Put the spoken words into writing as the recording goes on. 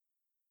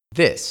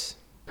This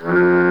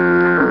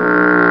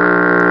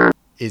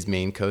is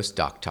Maine Coast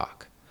Dock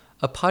Talk,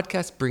 a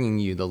podcast bringing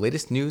you the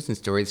latest news and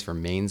stories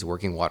from Maine's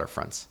working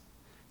waterfronts.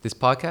 This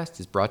podcast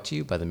is brought to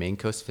you by the Maine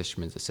Coast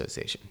Fishermen's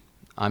Association.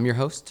 I'm your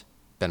host,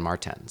 Ben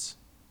Martens.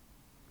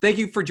 Thank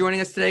you for joining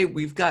us today.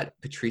 We've got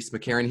Patrice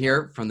McCarron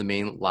here from the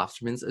Maine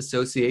Lobstermen's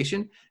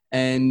Association.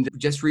 And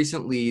just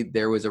recently,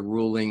 there was a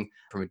ruling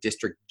from a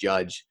district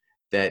judge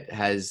that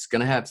has going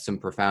to have some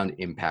profound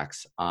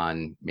impacts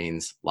on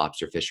Maine's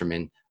lobster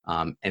fishermen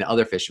and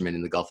other fishermen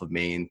in the Gulf of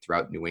Maine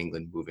throughout New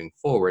England moving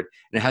forward.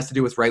 And it has to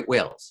do with right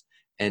whales.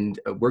 And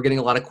we're getting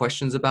a lot of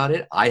questions about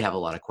it. I have a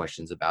lot of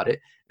questions about it.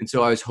 And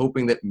so I was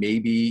hoping that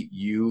maybe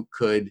you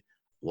could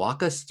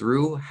walk us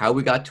through how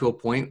we got to a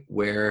point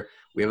where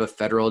we have a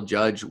federal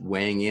judge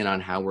weighing in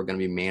on how we're going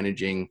to be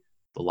managing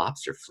the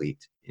lobster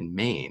fleet in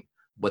Maine.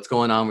 What's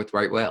going on with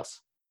right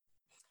whales?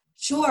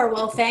 Sure.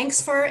 Well, thanks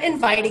for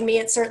inviting me.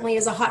 It certainly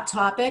is a hot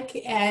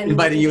topic. And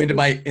inviting you into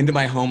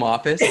my home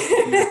office.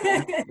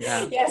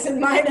 Yeah. Yes,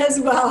 and mine as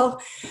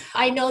well.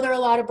 I know there are a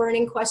lot of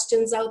burning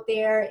questions out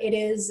there. It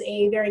is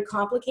a very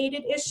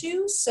complicated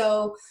issue.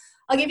 So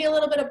I'll give you a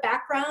little bit of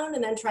background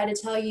and then try to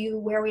tell you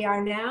where we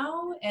are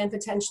now and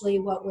potentially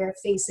what we're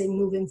facing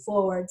moving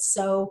forward.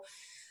 So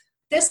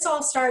this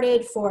all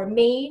started for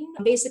Maine,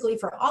 basically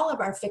for all of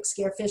our fixed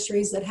gear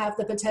fisheries that have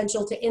the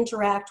potential to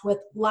interact with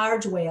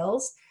large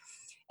whales.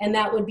 And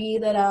that would be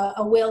that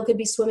a whale could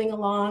be swimming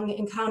along,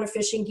 encounter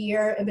fishing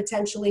gear, and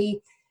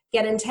potentially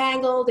get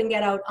entangled and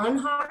get out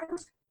unharmed,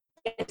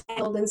 get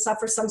entangled and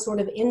suffer some sort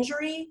of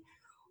injury,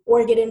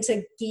 or get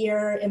into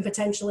gear and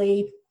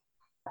potentially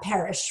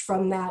perish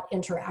from that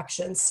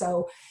interaction.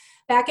 So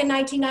back in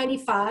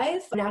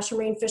 1995, the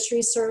National Marine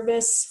Fisheries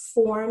Service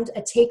formed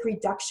a take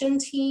reduction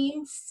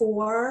team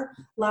for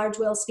large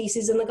whale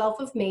species in the Gulf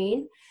of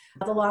Maine.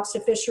 The lobster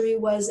fishery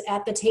was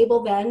at the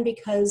table then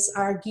because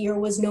our gear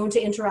was known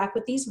to interact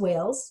with these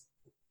whales.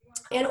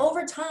 And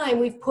over time,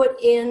 we've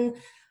put in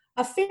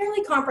a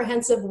fairly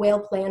comprehensive whale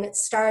plan. It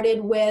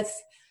started with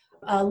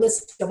a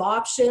list of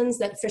options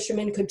that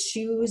fishermen could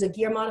choose, a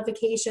gear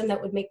modification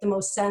that would make the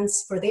most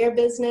sense for their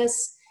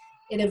business.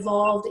 It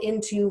evolved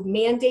into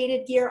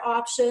mandated gear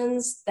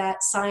options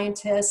that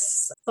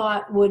scientists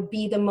thought would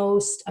be the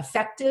most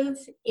effective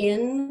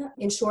in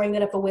ensuring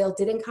that if a whale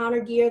did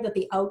encounter gear, that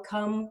the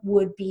outcome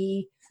would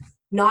be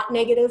not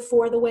negative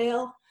for the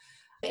whale.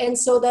 And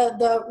so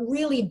the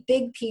really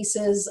big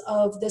pieces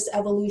of this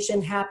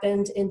evolution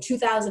happened in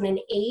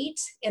 2008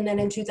 and then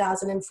in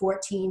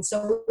 2014.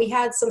 So we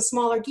had some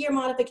smaller gear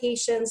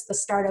modifications, the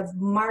start of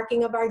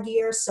marking of our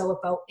gear.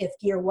 So if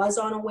gear was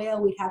on a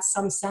whale, we'd have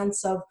some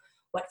sense of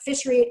what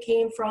fishery it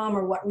came from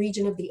or what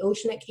region of the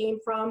ocean it came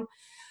from.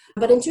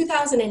 But in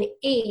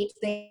 2008,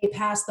 they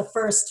passed the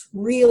first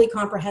really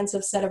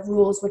comprehensive set of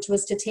rules, which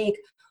was to take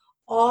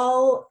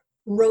all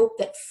rope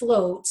that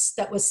floats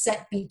that was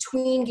set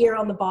between gear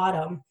on the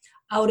bottom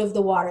out of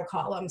the water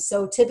column.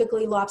 So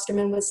typically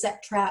lobstermen would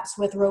set traps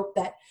with rope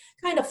that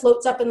kind of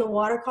floats up in the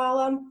water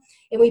column.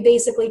 And we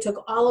basically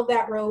took all of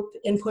that rope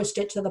and pushed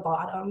it to the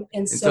bottom.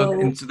 And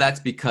so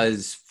that's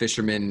because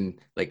fishermen,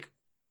 like,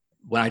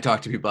 when I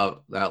talk to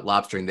people about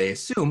lobstering, they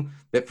assume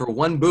that for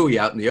one buoy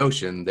out in the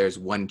ocean, there's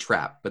one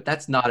trap, but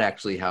that's not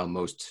actually how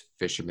most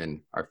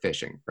fishermen are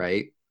fishing,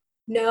 right?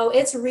 No,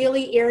 it's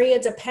really area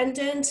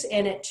dependent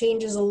and it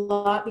changes a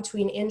lot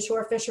between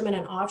inshore fishermen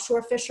and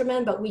offshore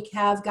fishermen, but we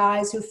have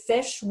guys who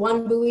fish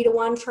one buoy to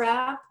one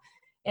trap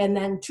and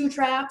then two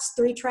traps,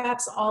 three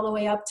traps, all the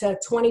way up to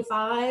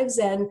 25s,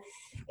 and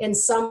in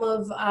some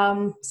of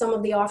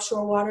the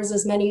offshore waters,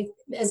 as many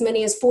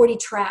as 40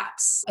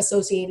 traps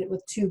associated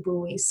with two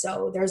buoys.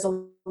 So there's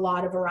a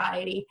lot of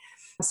variety.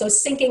 So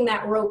sinking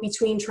that rope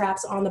between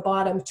traps on the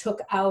bottom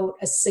took out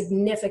a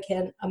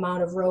significant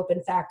amount of rope.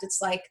 In fact,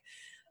 it's like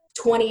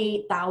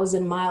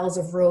 28,000 miles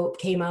of rope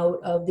came out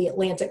of the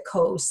Atlantic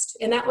coast.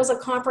 And that was a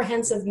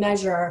comprehensive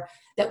measure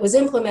that was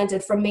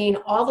implemented from Maine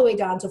all the way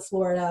down to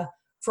Florida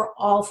for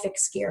all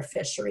fixed gear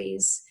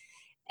fisheries.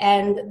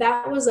 And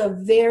that was a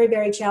very,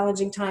 very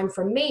challenging time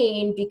for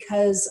Maine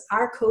because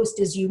our coast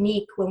is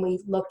unique when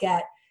we look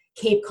at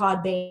Cape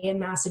Cod Bay in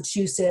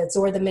Massachusetts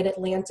or the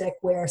mid-Atlantic,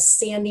 where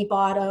sandy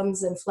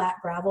bottoms and flat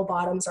gravel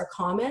bottoms are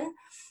common.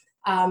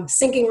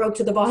 Sinking rope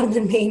to the bottom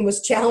in Maine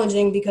was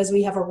challenging because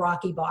we have a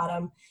rocky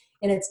bottom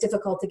and it's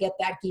difficult to get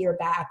that gear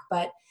back.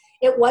 But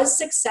it was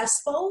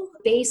successful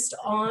based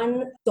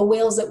on the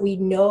whales that we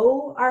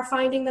know are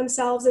finding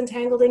themselves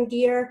entangled in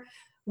gear.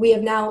 We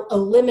have now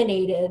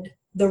eliminated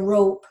the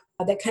rope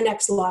that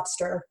connects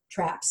lobster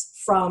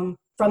traps from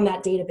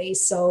that database.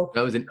 So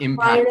that was an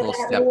impactful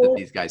step that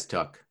these guys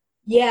took.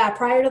 Yeah,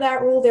 prior to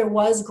that rule, there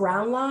was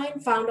ground line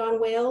found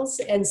on whales.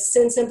 And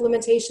since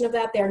implementation of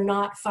that, they're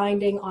not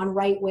finding on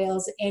right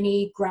whales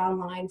any ground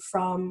line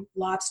from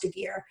lobster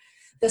gear.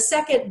 The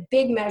second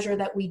big measure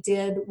that we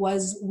did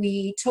was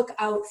we took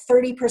out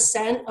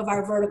 30% of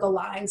our vertical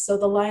line. So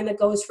the line that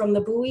goes from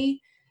the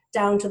buoy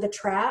down to the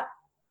trap.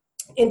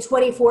 In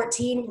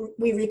 2014,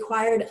 we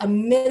required a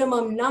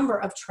minimum number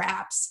of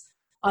traps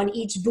on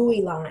each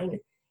buoy line.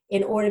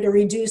 in order to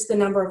reduce the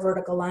number of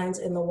vertical lines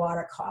in the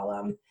water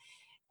column.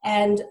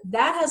 And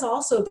that has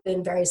also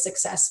been very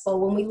successful.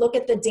 When we look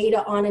at the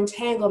data on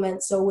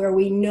entanglement, so where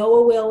we know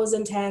a whale was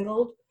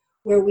entangled,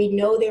 where we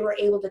know they were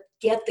able to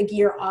get the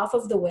gear off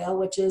of the whale,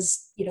 which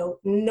is,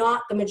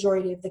 not the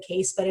majority of the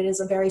case, but it is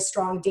a very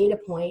strong data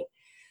point.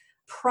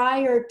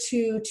 Prior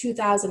to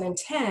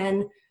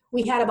 2010,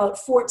 we had about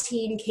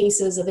 14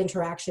 cases of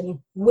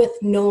interaction with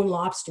known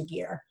lobster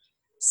gear.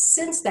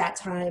 Since that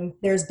time,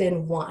 there's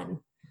been one.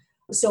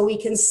 So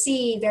we can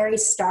see very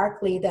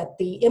starkly that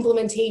the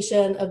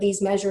implementation of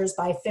these measures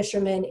by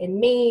fishermen in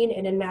Maine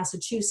and in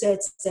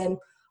Massachusetts and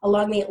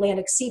along the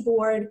Atlantic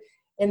seaboard,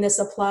 and this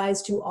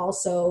applies to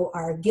also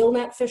our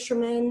gillnet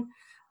fishermen,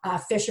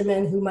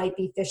 fishermen who might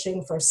be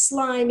fishing for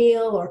slime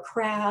eel or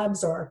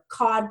crabs or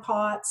cod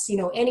pots,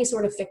 any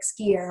sort of fixed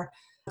gear.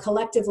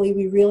 Collectively,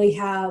 we really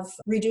have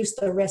reduced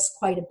the risk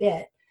quite a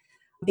bit.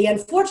 The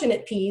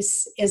unfortunate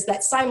piece is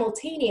that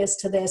simultaneous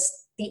to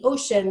this, the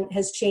ocean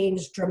has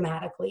changed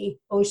dramatically.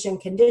 Ocean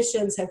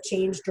conditions have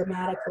changed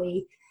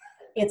dramatically.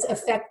 It's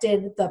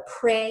affected the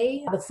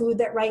prey, the food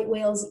that right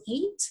whales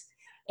eat,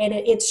 and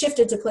it's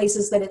shifted to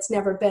places that it's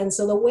never been.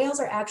 So the whales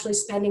are actually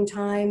spending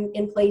time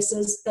in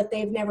places that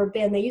they've never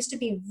been. They used to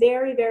be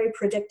very, very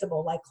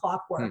predictable, like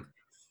clockwork.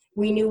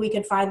 We knew we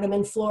could find them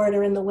in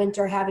Florida in the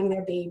winter having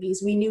their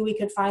babies. We knew we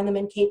could find them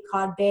in Cape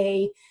Cod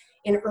Bay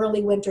in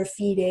early winter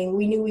feeding.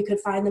 We knew we could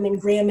find them in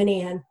Grand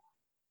Manan.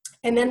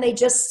 And then they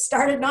just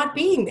started not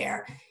being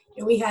there.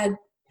 We had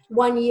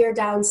 1 year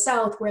down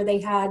south where they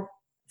had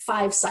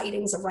 5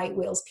 sightings of right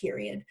whales,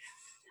 period.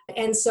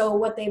 And so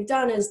what they've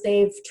done is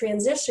they've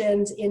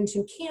transitioned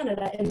into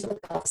Canada, into the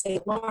Gulf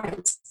St.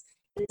 Lawrence.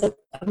 It's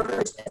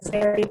emerged as a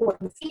very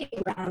important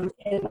feeding ground.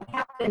 And what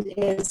happened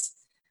is,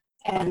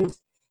 and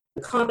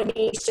the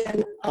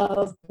combination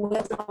of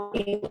whales not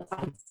being able to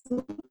find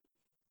food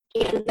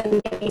and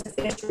then getting to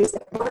fisheries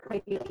that weren't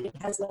regulated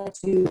has led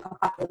to a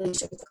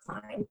population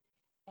decline.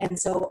 And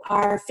so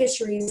our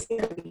fisheries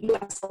here in the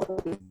U.S.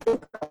 have been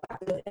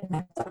proactive and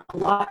have done a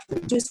lot to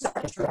reduce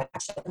our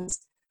interactions.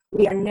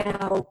 We are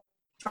now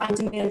trying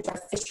to manage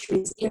our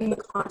fisheries in the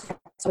context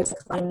of a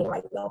declining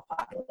right whale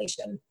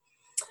population.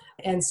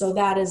 And so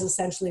that is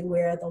essentially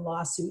where the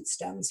lawsuit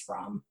stems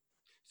from.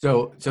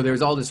 So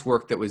there's all this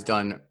work that was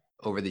done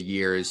over the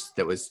years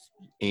that was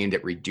aimed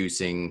at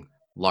reducing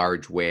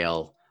large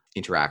whale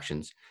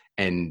interactions.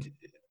 And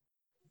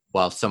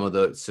while some of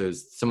those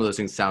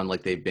things sound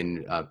like they've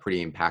been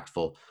pretty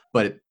impactful,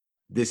 but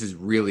this is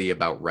really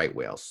about right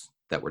whales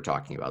that we're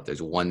talking about.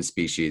 There's one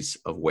species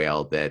of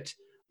whale that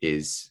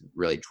is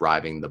really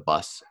driving the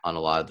bus on a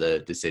lot of the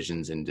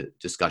decisions and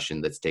discussion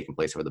that's taken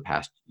place over the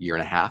past year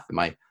and a half. Am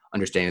I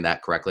understanding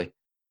that correctly?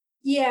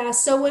 Yeah,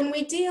 so when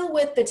we deal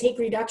with the take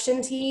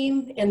reduction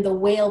team and the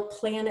whale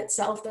plan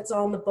itself that's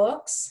on the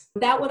books,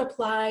 that would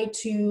apply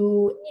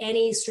to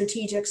any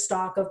strategic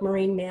stock of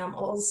marine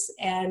mammals.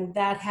 And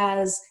that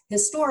has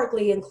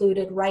historically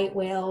included right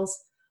whales,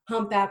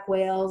 humpback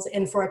whales,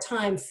 and for a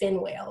time,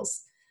 fin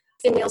whales.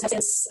 Fin whales have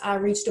since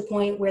reached a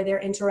point where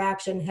their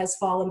interaction has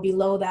fallen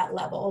below that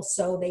level.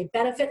 So they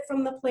benefit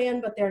from the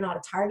plan, but they're not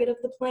a target of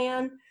the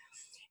plan.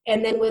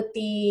 And then with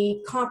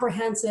the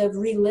comprehensive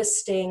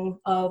relisting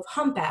of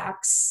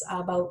humpbacks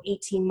about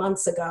 18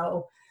 months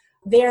ago,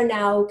 they're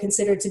now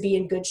considered to be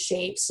in good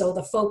shape. So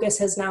the focus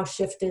has now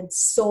shifted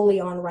solely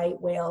on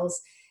right whales.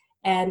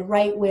 And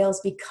right whales,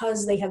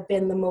 because they have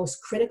been the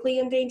most critically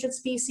endangered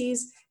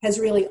species, has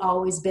really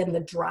always been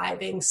the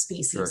driving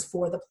species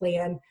for the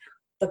plan.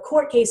 The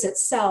court case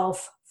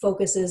itself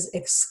focuses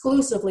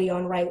exclusively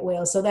on right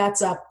whales. So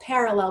that's a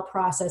parallel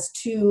process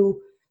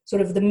to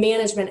sort of the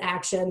management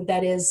action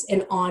that is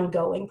an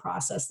ongoing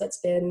process that's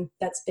been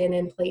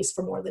in place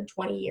for more than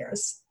 20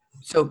 years.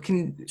 So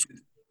can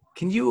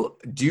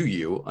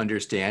you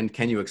understand,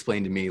 can you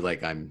explain to me,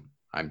 like I'm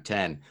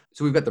 10.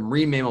 So we've got the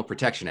Marine Mammal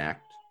Protection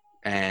Act,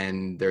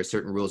 and there are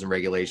certain rules and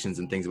regulations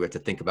and things we have to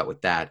think about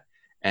with that.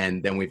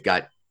 And then we've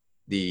got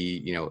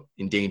the,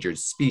 Endangered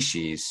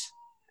Species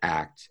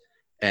Act,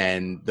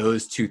 and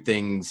those two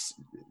things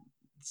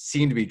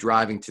seem to be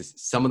driving to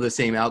some of the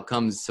same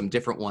outcomes, some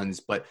different ones.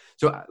 But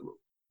so can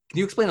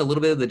you explain a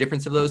little bit of the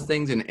difference of those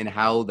things and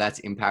how that's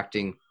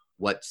impacting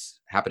what's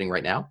happening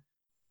right now?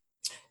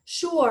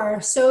 Sure.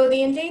 So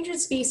the Endangered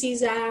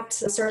Species Act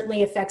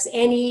certainly affects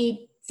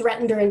any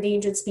threatened or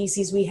endangered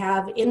species we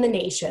have in the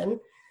nation.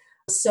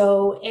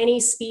 So any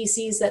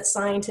species that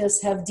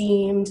scientists have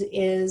deemed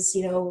is,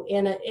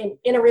 in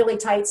a really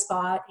tight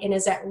spot and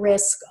is at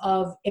risk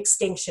of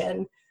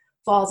extinction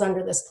falls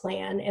under this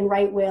plan. And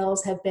right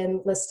whales have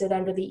been listed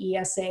under the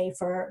ESA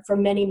for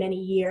many, many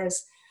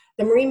years.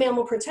 The Marine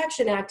Mammal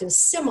Protection Act is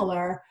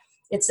similar.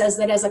 It says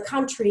that as a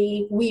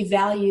country, we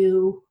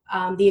value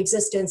the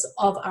existence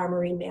of our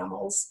marine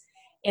mammals.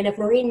 And if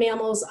marine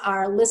mammals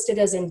are listed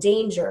as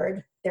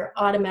endangered, they're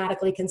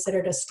automatically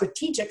considered a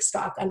strategic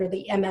stock under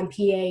the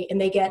MMPA, and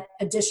they get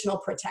additional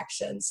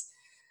protections.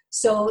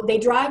 So they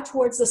drive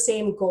towards the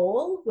same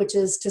goal, which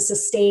is to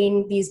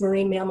sustain these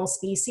marine mammal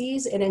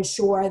species and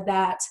ensure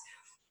that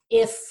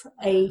if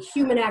a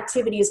human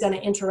activity is going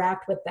to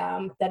interact with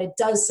them, that it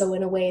does so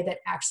in a way that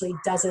actually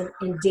doesn't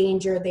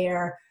endanger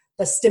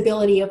the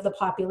stability of the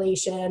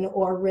population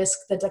or risk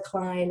the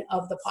decline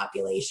of the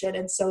population.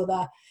 And so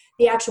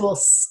the actual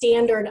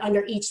standard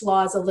under each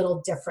law is a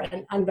little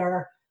different.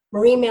 Under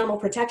Marine Mammal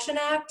Protection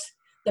Act,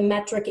 the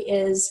metric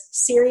is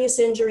serious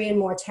injury and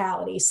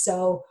mortality.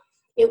 So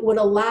it would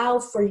allow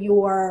for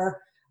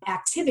your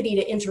activity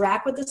to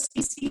interact with the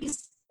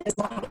species as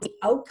long as the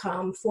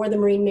outcome for the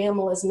marine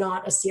mammal is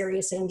not a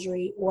serious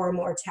injury or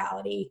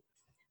mortality.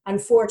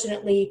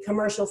 Unfortunately,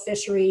 commercial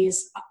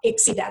fisheries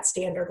exceed that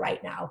standard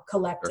right now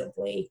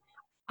collectively.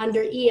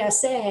 Under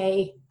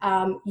ESA,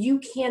 you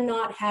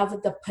cannot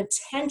have the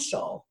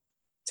potential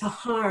to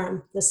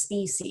harm the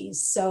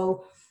species.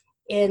 So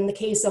in the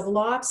case of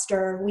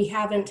lobster, we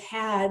haven't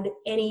had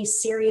any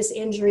serious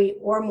injury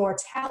or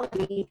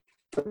mortality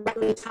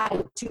directly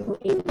tied to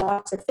a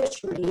lobster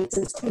fishery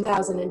since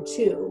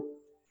 2002.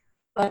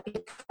 But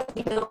because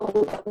we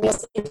know that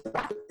whales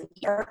interact with the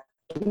gear,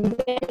 in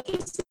many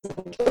cases, in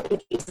the majority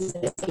of cases,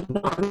 it's a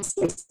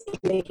non-serious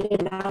injury in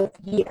and out of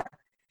the gear.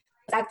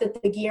 The fact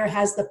that the gear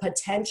has the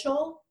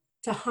potential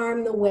to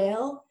harm the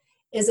whale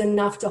is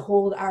enough to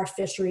hold our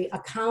fishery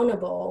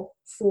accountable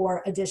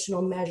for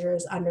additional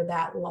measures under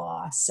that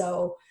law.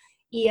 So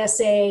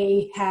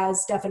ESA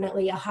has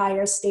definitely a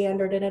higher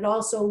standard, and it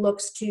also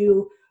looks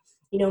to,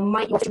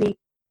 might actually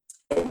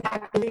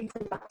impact the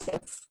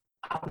reproductive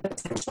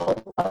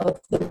potential of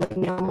the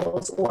marine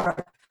mammals,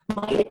 or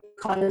might it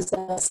cause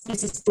the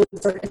species to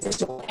exert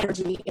additional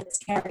energy it's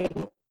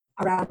carrying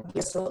around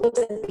here. So it looks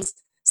at these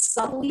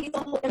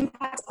sublethal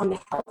impacts on the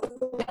health of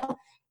the whale,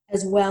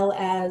 as well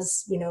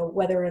as,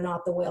 whether or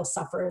not the whale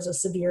suffers a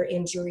severe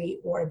injury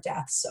or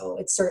death. So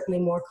it's certainly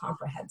more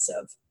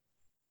comprehensive.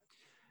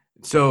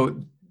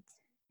 So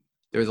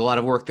there's a lot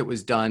of work that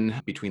was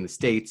done between the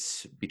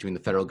states, between the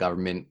federal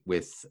government,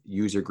 with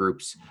user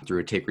groups through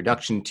a take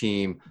reduction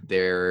team.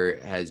 There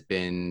has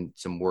been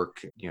some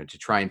work, to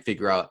try and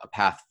figure out a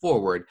path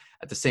forward.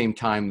 At the same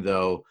time,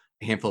 though,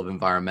 a handful of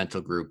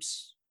environmental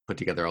groups put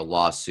together a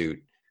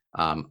lawsuit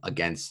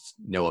against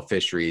NOAA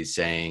Fisheries,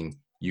 saying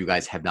you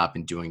guys have not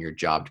been doing your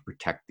job to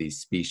protect these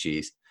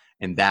species.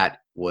 And that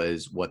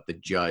was what the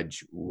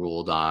judge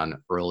ruled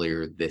on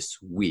earlier this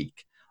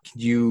week. Can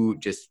you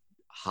just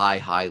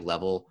high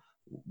level,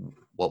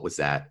 what was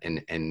that?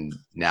 And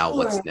now Sure.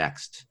 What's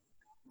next?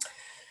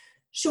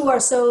 Sure.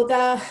 So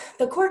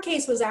the court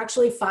case was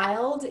actually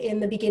filed in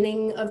the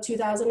beginning of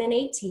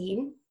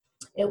 2018.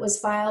 It was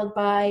filed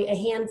by a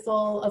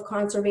handful of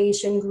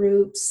conservation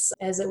groups,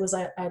 as it was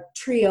a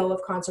trio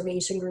of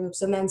conservation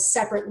groups, and then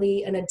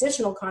separately an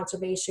additional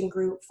conservation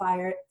group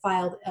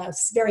filed a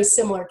very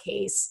similar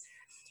case,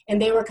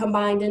 and they were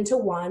combined into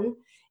one,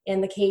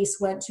 and the case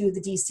went to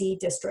the DC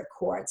District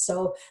Court.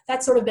 So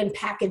that's sort of been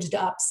packaged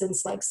up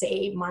since,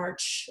 say,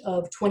 March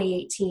of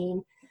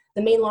 2018.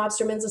 The Maine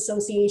Lobstermen's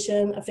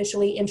Association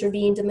officially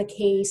intervened in the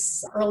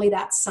case early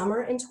that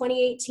summer in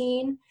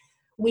 2018.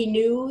 We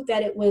knew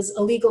that it was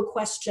a legal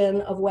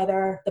question of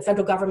whether the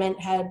federal government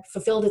had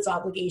fulfilled its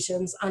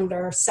obligations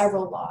under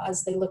several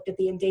laws. They looked at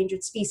the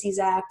Endangered Species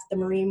Act, the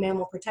Marine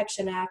Mammal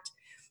Protection Act,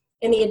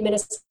 and the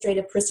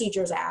Administrative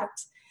Procedures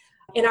Act.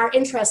 And our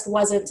interest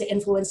wasn't to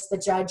influence the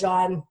judge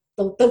on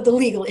the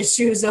legal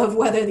issues of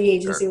whether the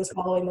agency was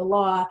following the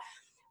law,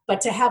 but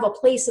to have a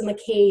place in the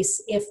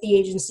case if the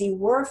agency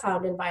were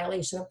found in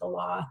violation of the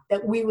law,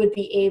 that we would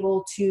be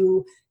able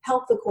to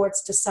help the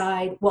courts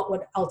decide what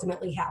would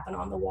ultimately happen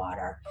on the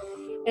water.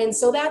 And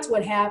so that's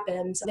what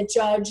happened. The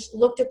judge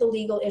looked at the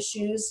legal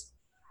issues.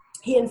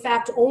 He, in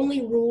fact,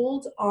 only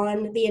ruled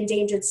on the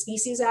Endangered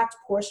Species Act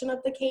portion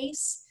of the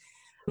case.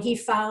 He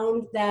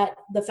found that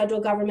the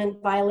federal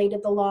government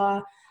violated the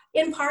law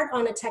in part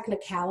on a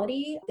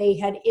technicality. They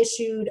had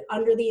issued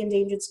under the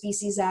Endangered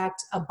Species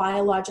Act a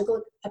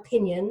biological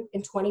opinion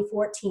in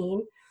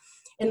 2014.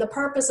 And the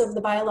purpose of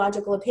the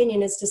biological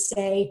opinion is to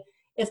say,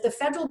 if the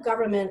federal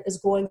government is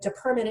going to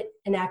permit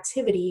an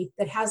activity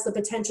that has the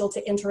potential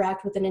to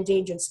interact with an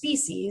endangered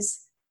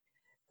species,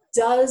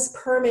 does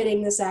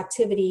permitting this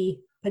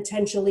activity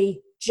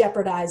potentially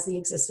jeopardize the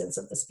existence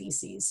of the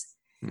species?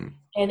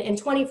 And in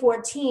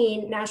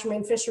 2014, National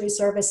Marine Fisheries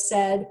Service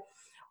said,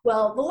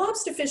 well, the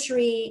lobster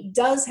fishery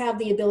does have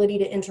the ability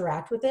to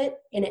interact with it,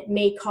 and it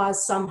may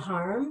cause some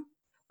harm,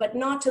 but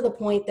not to the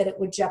point that it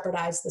would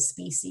jeopardize the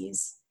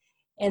species.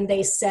 And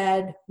they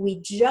said,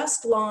 we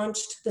just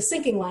launched the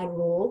sinking line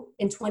rule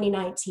in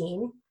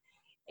 2019.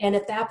 And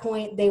at that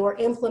point, they were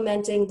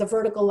implementing the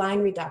vertical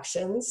line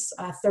reductions,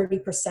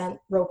 30%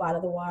 rope out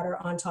of the water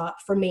on top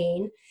for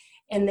Maine.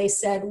 And they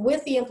said,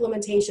 with the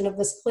implementation of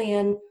this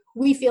plan,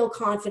 we feel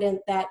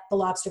confident that the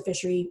lobster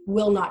fishery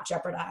will not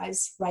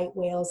jeopardize right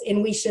whales,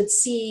 and we should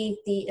see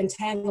the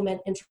entanglement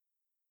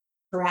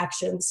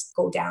interactions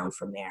go down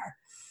from there.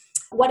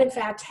 What in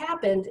fact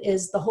happened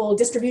is the whole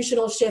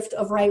distributional shift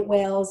of right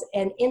whales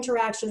and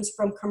interactions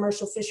from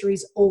commercial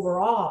fisheries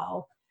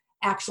overall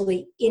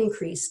actually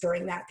increased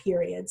during that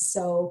period.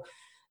 So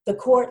The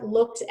court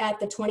looked at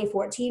the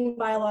 2014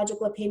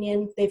 biological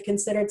opinion. They've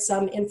considered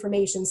some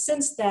information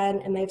since then,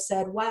 and they've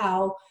said,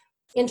 wow,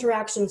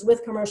 interactions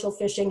with commercial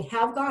fishing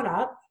have gone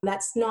up.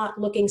 That's not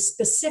looking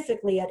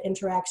specifically at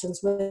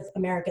interactions with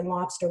American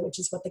lobster, which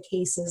is what the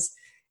case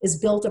is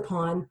built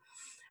upon.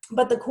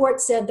 But the court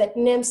said that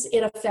NMFS,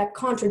 in effect,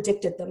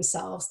 contradicted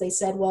themselves. They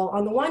said, well,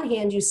 on the one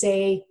hand, you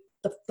say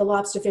the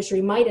lobster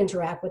fishery might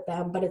interact with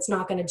them, but it's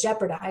not going to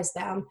jeopardize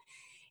them.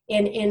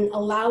 And in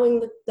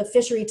allowing the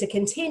fishery to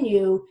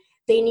continue,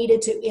 they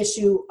needed to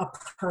issue a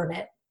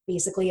permit,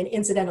 basically an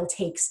incidental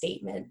take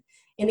statement.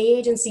 And the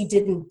agency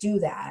didn't do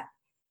that.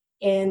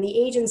 And the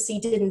agency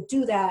didn't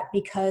do that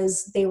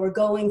because they were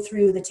going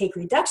through the take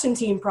reduction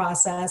team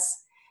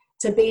process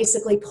to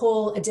basically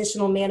pull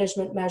additional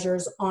management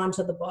measures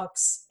onto the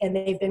books. And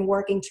they've been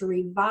working to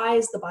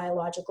revise the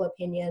biological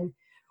opinion,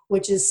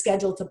 which is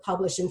scheduled to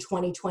publish in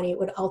 2020. It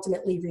would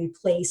ultimately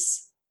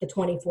replace the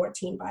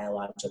 2014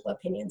 biological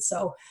opinion.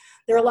 So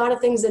there are a lot of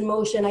things in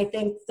motion. I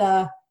think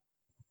the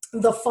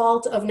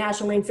fault of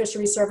National Marine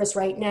Fisheries Service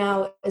right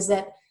now is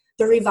that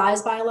the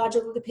revised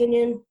biological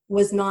opinion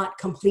was not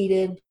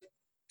completed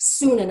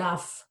soon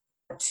enough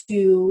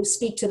to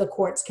speak to the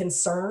court's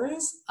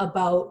concerns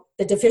about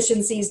the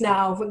deficiencies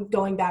now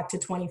going back to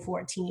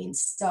 2014.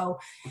 So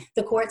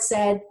the court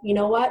said, you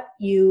know what,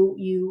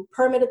 you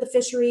permitted the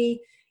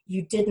fishery,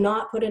 you did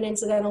not put an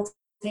incidental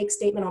take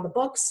statement on the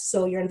books,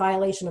 so you're in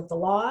violation of the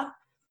law.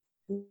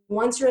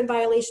 Once you're in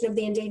violation of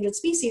the Endangered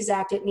Species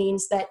Act, it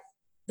means that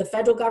the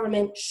federal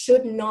government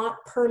should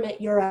not permit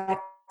your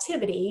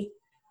activity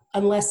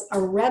unless a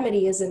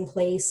remedy is in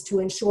place to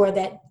ensure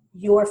that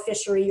your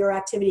fishery, your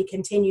activity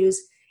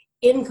continues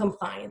in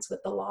compliance with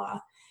the law.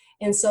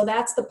 And so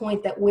that's the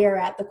point that we're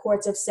at. The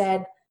courts have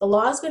said the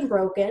law has been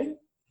broken,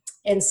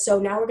 and so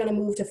now we're going to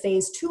move to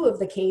phase 2 of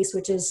the case,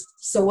 which is,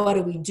 so what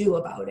do we do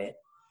about it?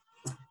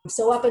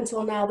 So up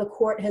until now, the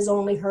court has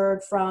only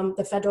heard from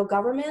the federal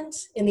government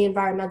in the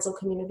environmental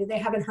community. They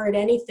haven't heard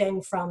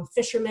anything from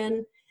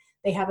fishermen.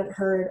 They haven't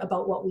heard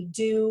about what we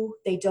do.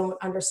 They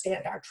don't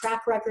understand our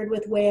track record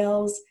with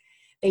whales.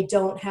 They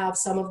don't have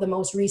some of the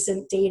most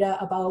recent data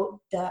about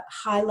the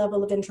high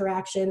level of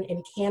interaction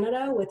in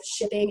Canada with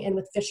shipping and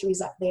with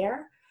fisheries up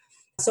there.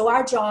 So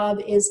our job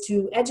is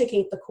to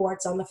educate the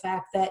courts on the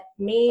fact that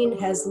Maine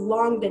has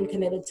long been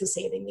committed to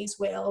saving these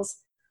whales.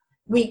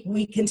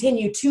 We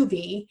continue to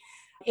be,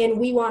 and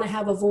we want to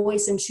have a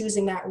voice in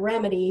choosing that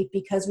remedy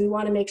because we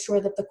want to make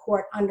sure that the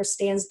court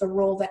understands the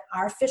role that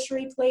our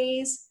fishery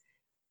plays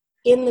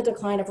in the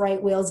decline of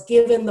right whales,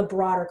 given the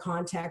broader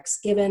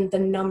context, given the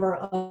number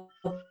of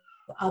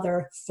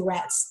other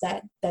threats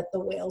that the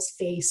whales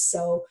face.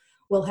 So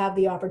we'll have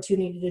the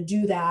opportunity to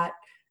do that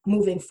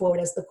moving forward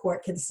as the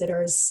court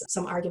considers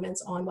some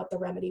arguments on what the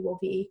remedy will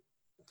be.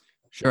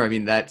 Sure. I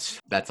mean, that's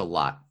a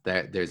lot.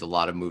 There's a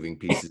lot of moving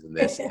pieces in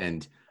this.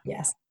 And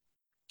yes.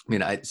 I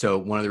mean, so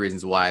one of the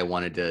reasons why I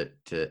wanted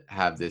to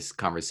have this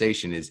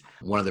conversation is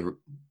one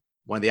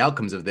of the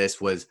outcomes of this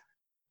was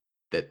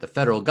that the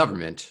federal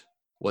government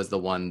was the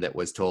one that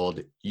was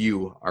told,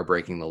 you are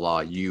breaking the law,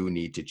 you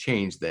need to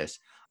change this.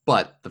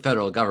 But the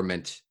federal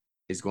government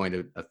is going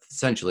to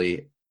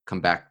essentially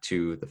come back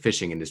to the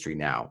fishing industry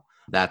now.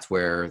 That's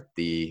where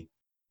the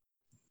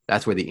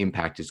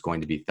impact is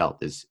going to be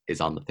felt is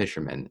on the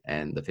fishermen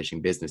and the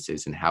fishing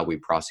businesses and how we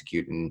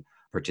prosecute and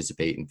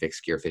participate in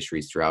fixed gear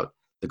fisheries throughout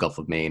the Gulf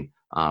of Maine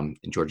and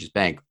Georges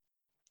Bank.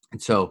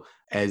 And so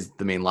as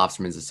the Maine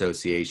Lobstermen's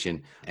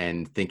Association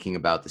and thinking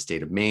about the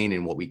state of Maine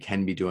and what we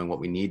can be doing, what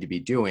we need to be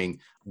doing,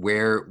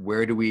 where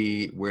do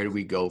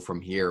we go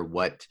from here?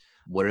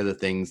 What are the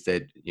things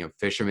that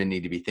fishermen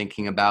need to be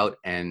thinking about,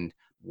 and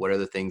what are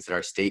the things that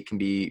our state can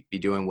be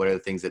doing? What are the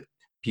things that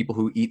people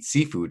who eat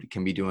seafood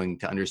can be doing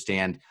to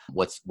understand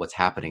what's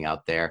happening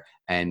out there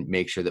and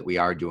make sure that we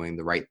are doing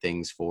the right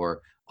things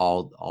for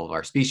all of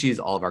our species,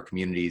 all of our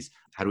communities?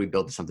 How do we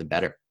build something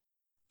better?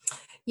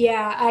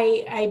 Yeah,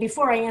 I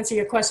before I answer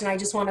your question, I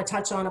just want to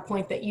touch on a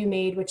point that you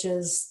made, which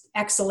is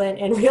excellent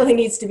and really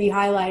needs to be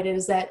highlighted,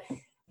 is that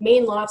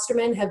Maine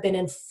lobstermen have been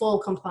in full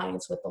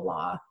compliance with the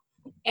law.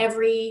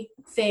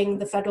 Everything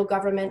the federal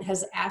government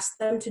has asked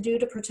them to do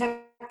to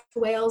protect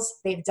whales,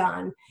 they've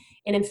done.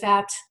 And in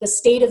fact, the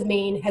state of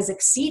Maine has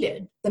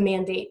exceeded the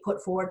mandate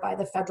put forward by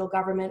the federal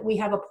government. We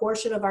have a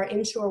portion of our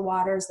inshore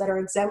waters that are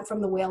exempt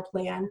from the whale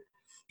plan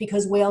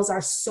because whales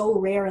are so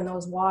rare in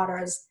those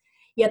waters.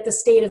 Yet the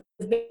state of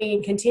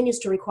Maine continues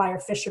to require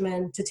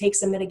fishermen to take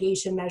some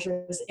mitigation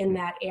measures in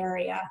that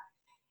area.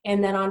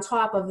 And then on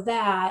top of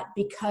that,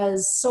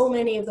 because so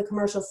many of the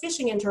commercial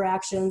fishing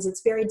interactions,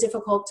 it's very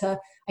difficult to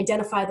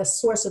identify the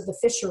source of the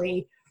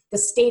fishery. The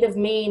state of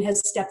Maine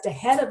has stepped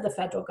ahead of the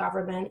federal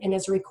government and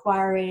is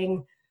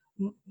requiring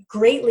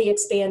greatly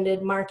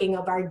expanded marking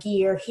of our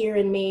gear here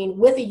in Maine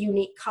with a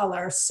unique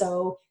color.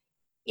 So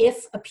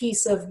if a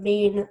piece of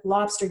Maine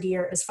lobster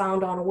gear is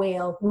found on a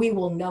whale, we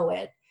will know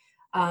it.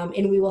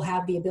 And we will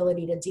have the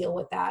ability to deal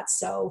with that.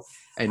 So,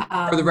 and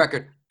for the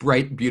record,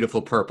 bright,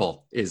 beautiful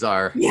purple is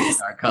Yes,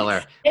 our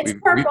color. it's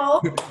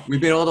purple. We've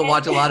been able to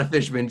watch a lot of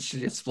fishermen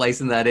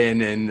splicing that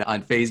in and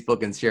on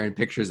Facebook and sharing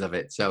pictures of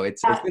it. So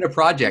it's been a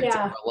project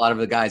Yeah. for a lot of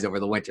the guys over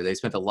the winter. They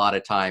spent a lot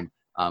of time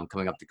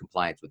coming up to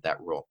compliance with that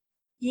rule.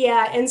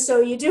 Yeah, and so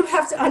you do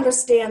have to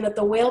understand that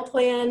the whale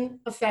plan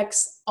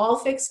affects all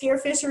fixed gear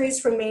fisheries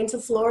from Maine to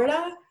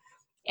Florida,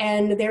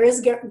 and there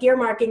is gear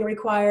marking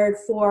required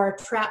for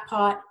trap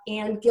pot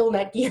and gill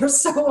net gear.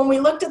 So when we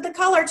looked at the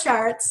color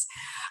charts,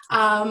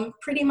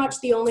 pretty much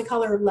the only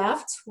color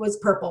left was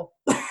purple.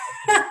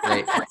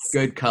 Great,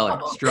 good color,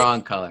 So,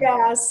 strong color.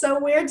 yeah, so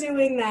we're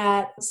doing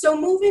that. So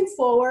moving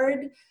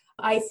forward,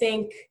 I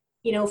think,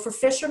 for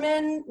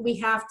fishermen, we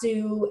have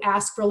to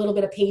ask for a little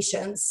bit of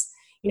patience.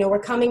 We're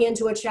coming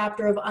into a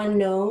chapter of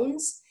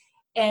unknowns,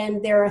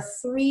 and there are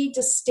three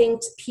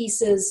distinct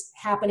pieces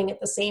happening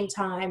at the same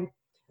time.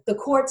 The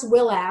courts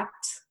will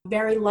act,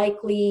 very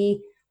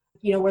likely,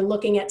 we're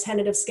looking at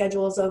tentative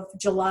schedules of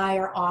July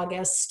or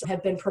August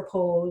have been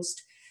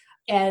proposed.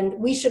 And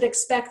we should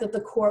expect that the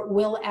court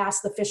will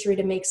ask the fishery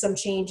to make some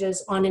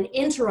changes on an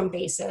interim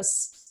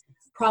basis,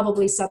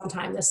 probably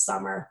sometime this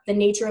summer. The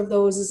nature of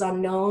those is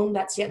unknown.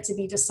 That's yet to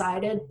be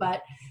decided.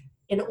 But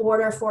in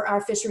order for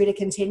our fishery to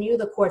continue,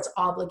 the court's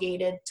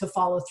obligated to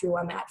follow through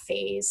on that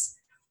phase.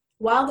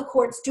 While the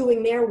court's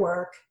doing their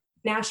work,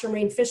 National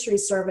Marine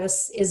Fisheries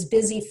Service is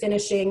busy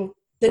finishing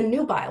the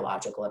new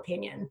biological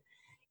opinion,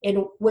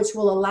 in which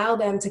will allow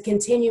them to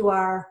continue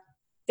our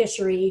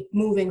fishery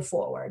moving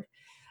forward.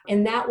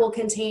 And that will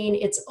contain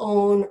its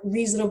own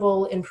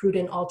reasonable and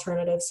prudent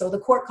alternatives. So the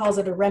court calls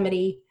it a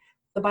remedy.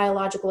 The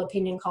biological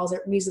opinion calls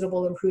it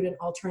reasonable and prudent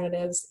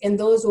alternatives. And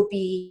those will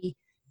be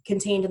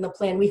contained in the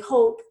plan. We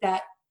hope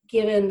that,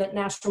 given that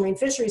National Marine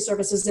Fisheries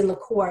Service is in the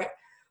court,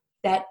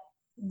 that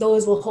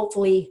those will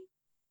hopefully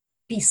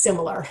be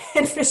similar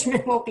and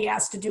fishermen won't be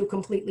asked to do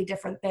completely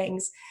different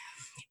things.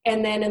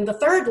 And then in the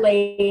third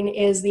lane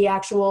is the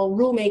actual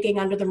rulemaking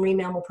under the Marine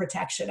Mammal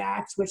Protection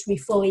Act, which we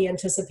fully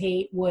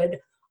anticipate would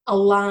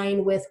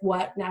align with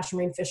what National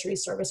Marine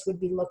Fisheries Service would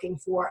be looking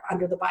for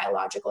under the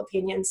biological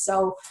opinion.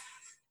 So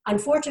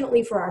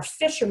unfortunately for our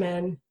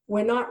fishermen,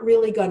 we're not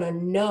really going to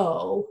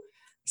know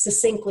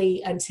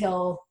succinctly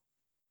until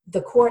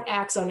the court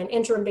acts on an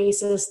interim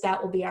basis.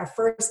 That will be our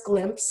first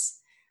glimpse.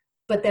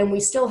 But then we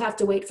still have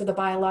to wait for the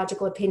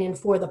biological opinion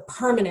for the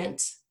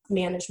permanent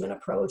management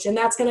approach. And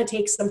that's going to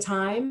take some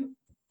time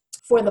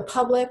for the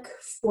public,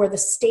 for the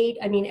state.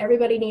 I mean,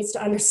 everybody needs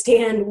to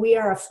understand we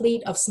are a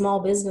fleet of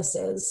small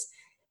businesses,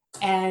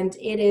 and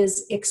it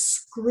is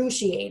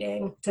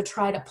excruciating to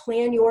try to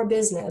plan your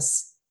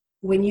business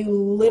when you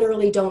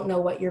literally don't know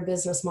what your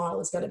business model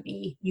is going to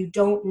be. You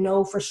don't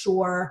know for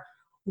sure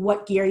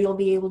what gear you'll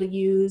be able to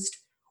use,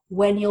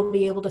 when you'll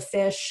be able to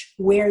fish,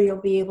 where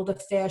you'll be able to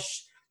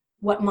fish,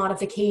 what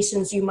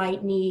modifications you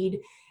might need.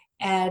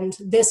 And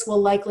this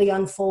will likely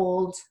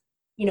unfold,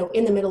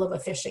 in the middle of a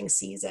fishing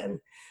season.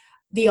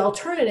 The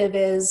alternative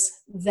is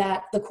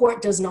that the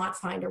court does not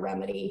find a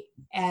remedy,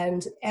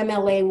 and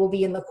MLA will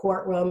be in the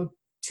courtroom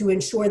to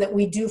ensure that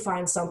we do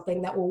find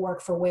something that will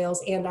work for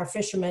whales and our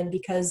fishermen,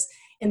 because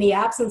in the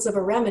absence of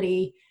a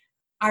remedy,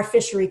 our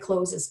fishery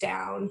closes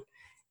down.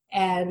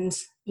 And,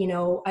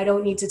 I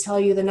don't need to tell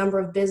you the number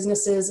of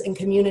businesses and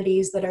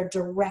communities that are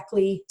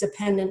directly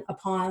dependent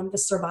upon the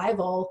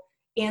survival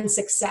and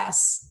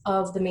success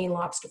of the Maine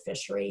lobster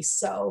fishery.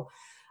 So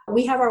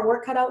we have our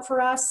work cut out for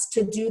us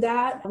to do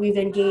that. We've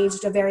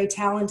engaged a very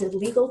talented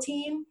legal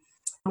team.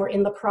 We're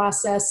in the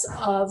process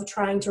of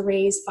trying to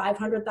raise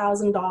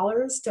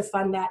 $500,000 to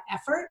fund that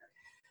effort.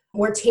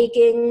 We're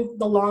taking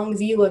the long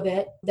view of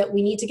it, that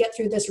we need to get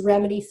through this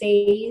remedy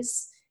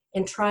phase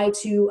and try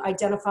to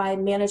identify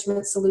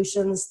management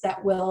solutions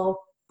that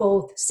will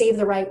both save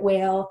the right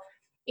whale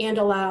and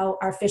allow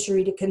our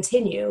fishery to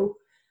continue,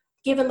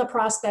 given the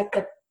prospect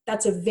that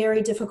that's a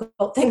very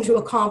difficult thing to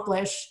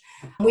accomplish.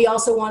 We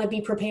also want to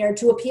be prepared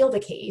to appeal the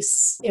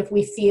case if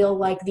we feel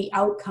like the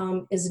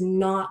outcome is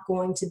not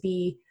going to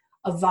be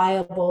a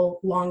viable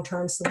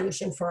long-term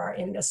solution for our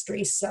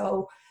industry.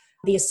 So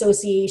the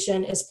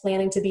association is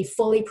planning to be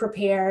fully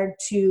prepared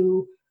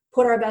to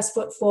put our best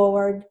foot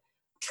forward,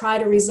 try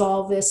to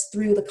resolve this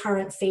through the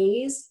current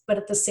phase. But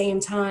at the same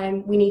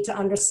time, we need to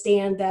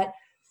understand that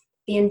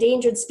the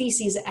Endangered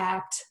Species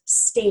Act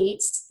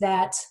states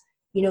that,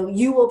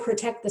 you will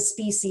protect the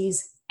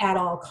species at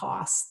all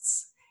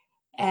costs.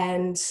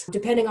 And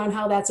depending on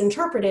how that's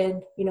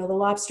interpreted, the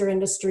lobster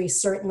industry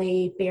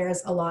certainly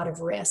bears a lot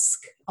of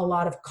risk, a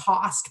lot of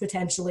cost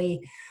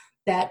potentially,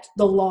 that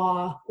the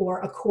law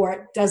or a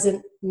court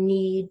doesn't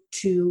need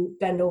to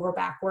bend over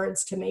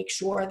backwards to make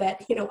sure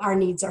that, our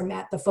needs are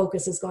met. The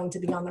focus is going to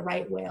be on the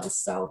right whales.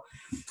 So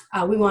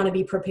we want to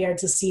be prepared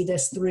to see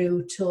this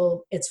through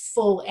till its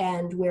full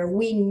end, where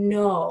we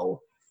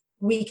know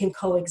we can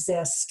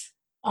coexist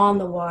on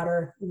the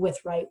water with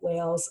right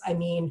whales. I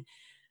mean,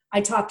 I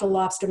talk to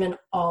lobstermen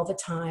all the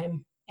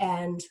time,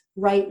 and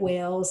right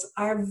whales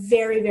are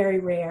very,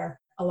 very rare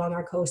along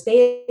our coast.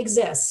 They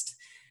exist,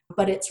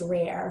 but it's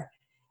rare.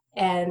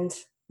 And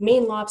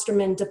Maine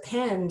lobstermen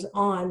depend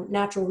on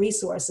natural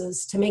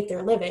resources to make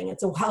their living.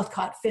 It's a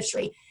wild-caught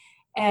fishery.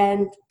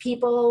 And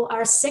people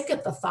are sick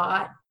at the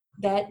thought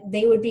that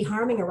they would be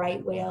harming a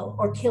right whale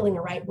or killing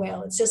a right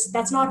whale. It's just,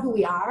 that's not who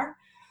we are.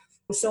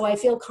 So I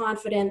feel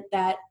confident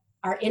that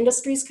our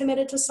industry is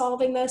committed to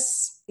solving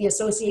this. The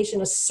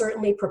association is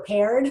certainly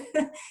prepared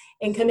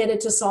and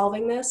committed to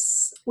solving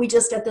this. We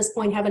just at this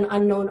point have an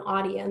unknown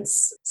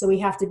audience. So we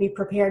have to be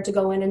prepared to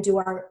go in and do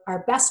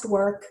our best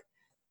work,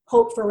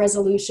 hope for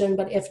resolution,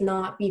 but if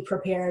not, be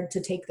prepared to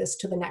take this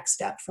to the next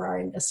step for our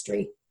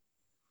industry.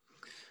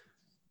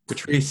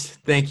 Patrice,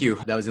 thank you.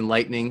 That was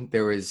enlightening.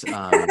 There was a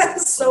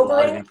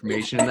lot of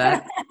information in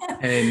that,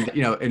 and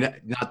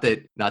and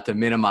not to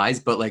minimize,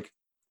 but like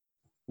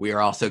we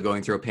are also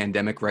going through a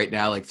pandemic right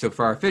now. Like, so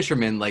for our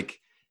fishermen, like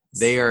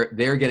they're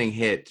getting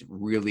hit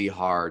really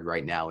hard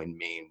right now in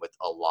Maine with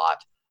a lot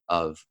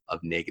of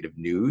negative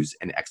news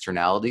and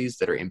externalities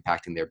that are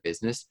impacting their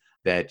business.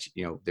 That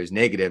there's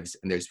negatives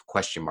and there's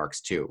question marks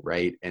too,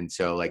 right? And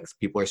so like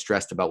people are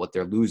stressed about what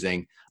they're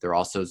losing.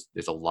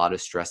 There's a lot of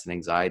stress and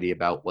anxiety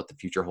about what the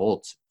future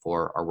holds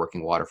for our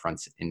working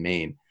waterfronts in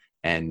Maine.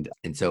 And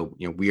so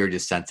we are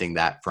just sensing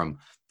that from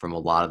a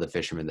lot of the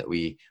fishermen that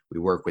we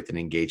work with and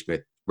engage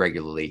with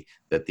regularly,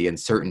 that the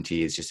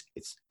uncertainty is just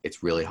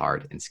it's really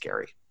hard and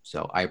scary.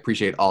 So I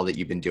appreciate all that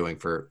you've been doing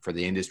for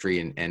the industry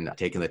and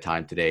taking the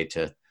time today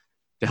to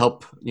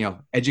help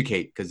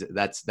educate, because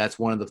that's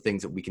one of the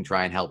things that we can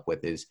try and help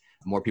with, is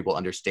the more people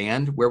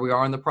understand where we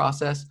are in the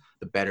process,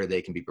 the better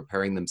they can be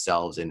preparing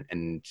themselves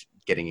and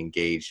getting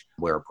engaged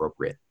where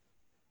appropriate.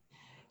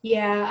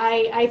 Yeah,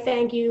 I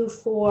thank you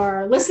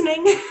for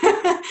listening.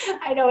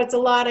 I know it's a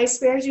lot. I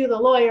spared you the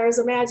lawyers.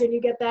 Imagine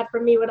you get that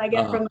from me, what I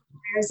get from the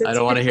lawyers. I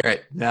don't want to hear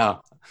it. No.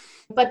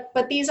 But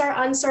these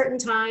are uncertain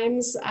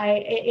times.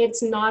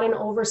 It's not an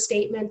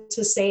overstatement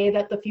to say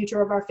that the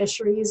future of our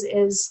fisheries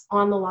is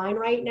on the line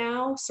right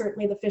now.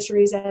 Certainly the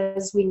fisheries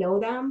as we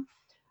know them.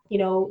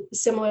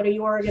 Similar to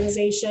your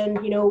organization,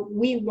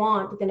 we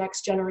want the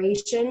next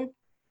generation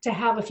to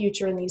have a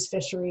future in these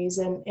fisheries,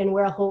 and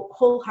we're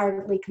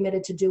wholeheartedly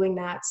committed to doing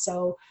that.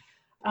 So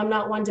I'm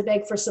not one to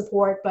beg for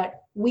support, but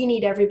we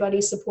need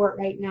everybody's support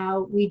right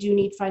now. We do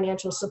need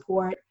financial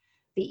support.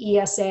 The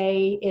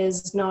ESA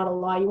is not a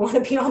law you want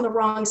to be on the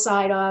wrong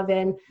side of,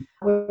 and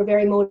we're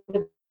very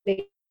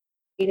motivated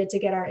to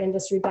get our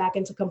industry back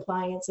into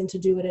compliance and to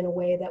do it in a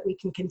way that we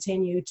can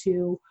continue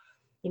to,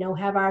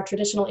 have our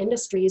traditional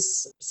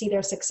industries see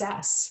their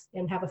success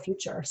and have a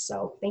future.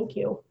 So thank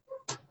you.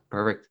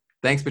 Perfect.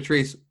 Thanks,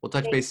 Patrice. We'll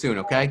touch base soon,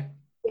 okay?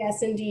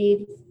 Yes,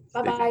 indeed.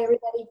 Bye-bye,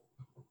 everybody.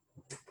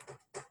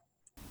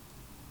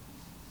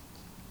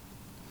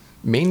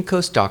 Maine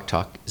Coast Dock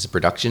Talk is a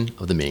production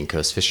of the Maine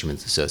Coast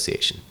Fishermen's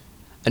Association,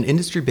 an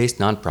industry-based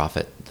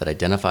nonprofit that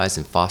identifies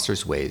and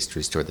fosters ways to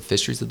restore the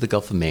fisheries of the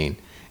Gulf of Maine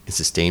and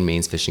sustain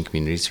Maine's fishing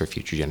communities for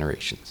future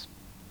generations.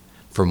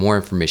 For more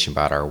information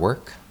about our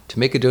work, to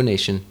make a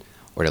donation,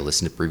 or to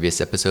listen to previous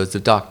episodes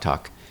of Dock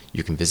Talk,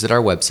 you can visit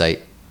our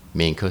website,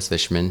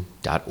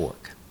 maincoastfishermen.org.